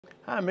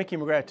Hi, I'm Mickey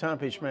McGrath,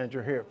 timepiece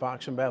manager here at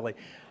Fox and Bailey.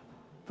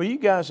 For you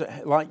guys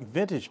that like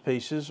vintage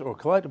pieces or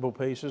collectible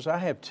pieces, I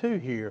have two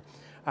here.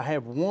 I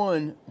have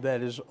one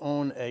that is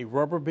on a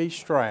rubber bee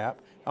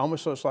strap.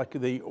 Almost looks like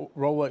the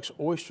Rolex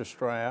Oyster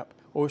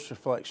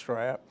Flex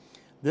strap.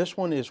 This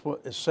one is what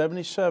is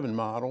 77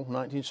 model,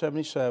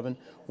 1977,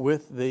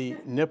 with the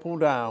nipple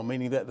dial,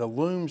 meaning that the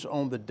looms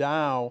on the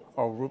dial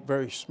are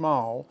very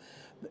small.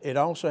 It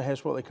also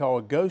has what they call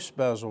a ghost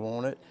bezel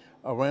on it.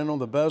 Around on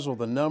the bezel,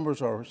 the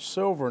numbers are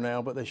silver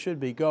now, but they should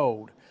be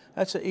gold.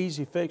 That's an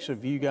easy fix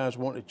if you guys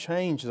want to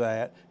change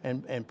that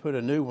and put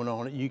a new one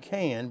on it. You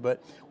can,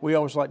 but we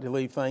always like to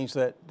leave things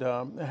that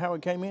how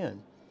it came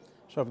in.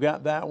 So I've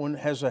got that one. It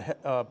has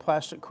a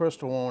plastic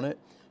crystal on it,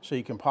 so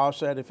you can polish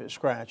that if it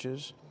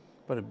scratches,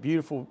 but a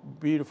beautiful,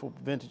 beautiful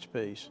vintage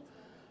piece.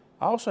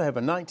 I also have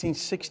a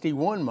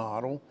 1961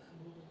 model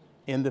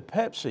in the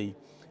Pepsi.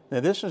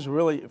 Now this is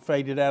really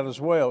faded out as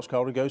well. It's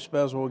called a ghost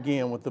bezel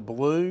again with the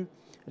blue.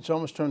 It's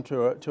almost turned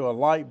to a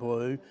light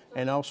blue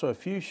and also a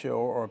fuchsia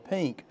or a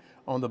pink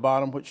on the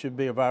bottom, which should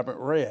be a vibrant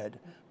red.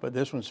 But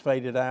this one's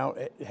faded out.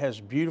 It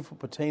has beautiful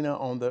patina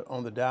on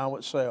the dial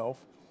itself.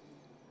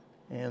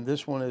 And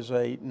this one is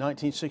a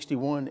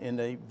 1961 in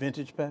a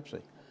vintage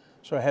Pepsi.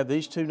 So I have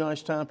these two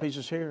nice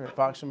timepieces here at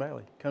Fox and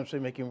Bailey. Come see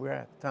Mickey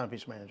McGrath,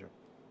 timepiece manager.